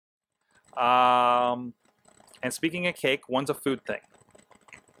And speaking of cake, one's a food thing.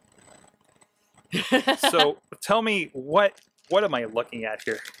 So tell me what am I looking at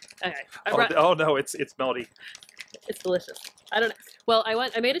here? Okay. Oh no, it's melty. It's delicious. I don't know. Well,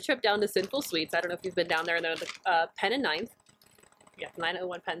 I made a trip down to Sinful Sweets. I don't know if you've been down there. And they're the Penn and 9th. Yeah,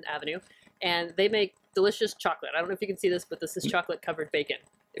 901 Penn Avenue. And they make delicious chocolate. I don't know if you can see this, but this is chocolate covered bacon.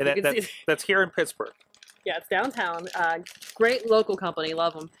 That's here in Pittsburgh. Yeah, it's downtown. Great local company.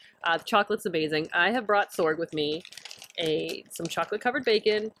 Love them. The chocolate's amazing. I have brought Sorg with me some chocolate covered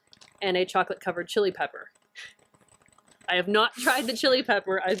bacon and a chocolate covered chili pepper. I have not tried the chili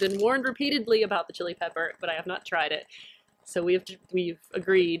pepper. I've been warned repeatedly about the chili pepper, but I have not tried it. So we've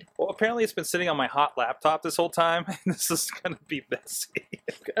agreed. Well, apparently it's been sitting on my hot laptop this whole time. This is gonna be messy.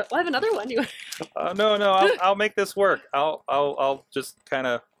 I have another one. No, I'll make this work. I'll just kind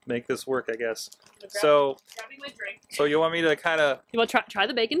of make this work, I guess. Grabbing my drink. So you want me to kind of? You want to try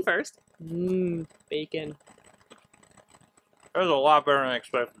the bacon first? Bacon. That was a lot better than I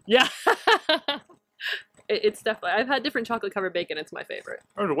expected. Yeah. It's definitely. I've had different chocolate covered bacon. It's my favorite.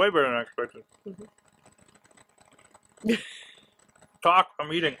 That was way better than I expected. Talk.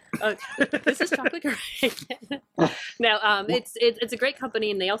 I'm eating. This is chocolate covered bacon. Now, it's a great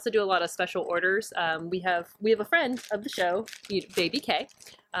company, and they also do a lot of special orders. We have a friend of the show, Baby K.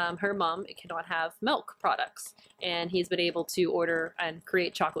 Her mom cannot have milk products, and he's been able to order and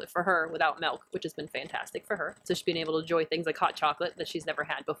create chocolate for her without milk, which has been fantastic for her. So she's been able to enjoy things like hot chocolate that she's never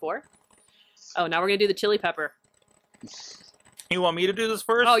had before. Oh, now we're gonna do the chili pepper. You want me to do this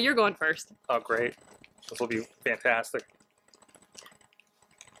first? Oh, you're going first. Oh, great. This will be fantastic.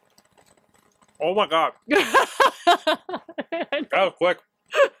 Oh my god. That was quick.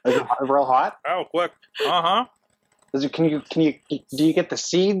 Is it real hot? That was quick. Uh-huh. Do you get the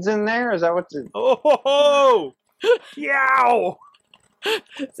seeds in there? Is that what's it? Oh ho ho! Yow! So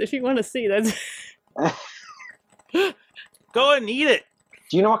if you want to see, that's Go ahead and eat it.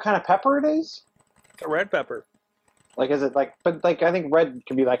 Do you know what kind of pepper it is? A red pepper. Like, is it like, but like, I think red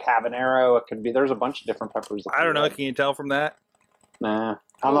could be like habanero. It could be, there's a bunch of different peppers. I don't know. Can you tell from that? Nah.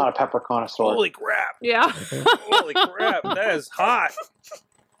 I'm not a pepper connoisseur. Holy crap. yeah. Holy crap. That is hot.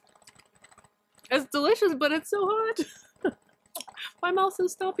 It's delicious, but it's so hot. My mouth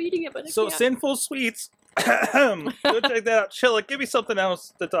says stop eating it, but So Sinful Sweets. Go check that out. Chilla, give me something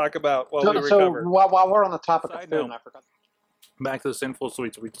else to talk about while we recover. So while we're on the topic of Side food, note. and I forgot. Back to the Sinful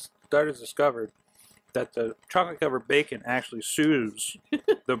Sweets. We discovered that the chocolate-covered bacon actually soothes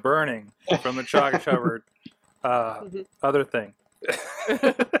the burning from the chocolate-covered other thing.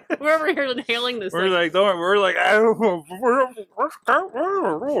 We're over here inhaling this. We're like, we're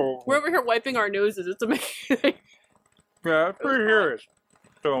over here wiping our noses. It's amazing. Yeah, it's pretty serious.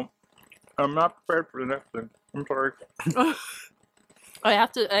 So, I'm not prepared for the next thing. I'm sorry. I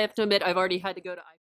have to admit, I've already had to go to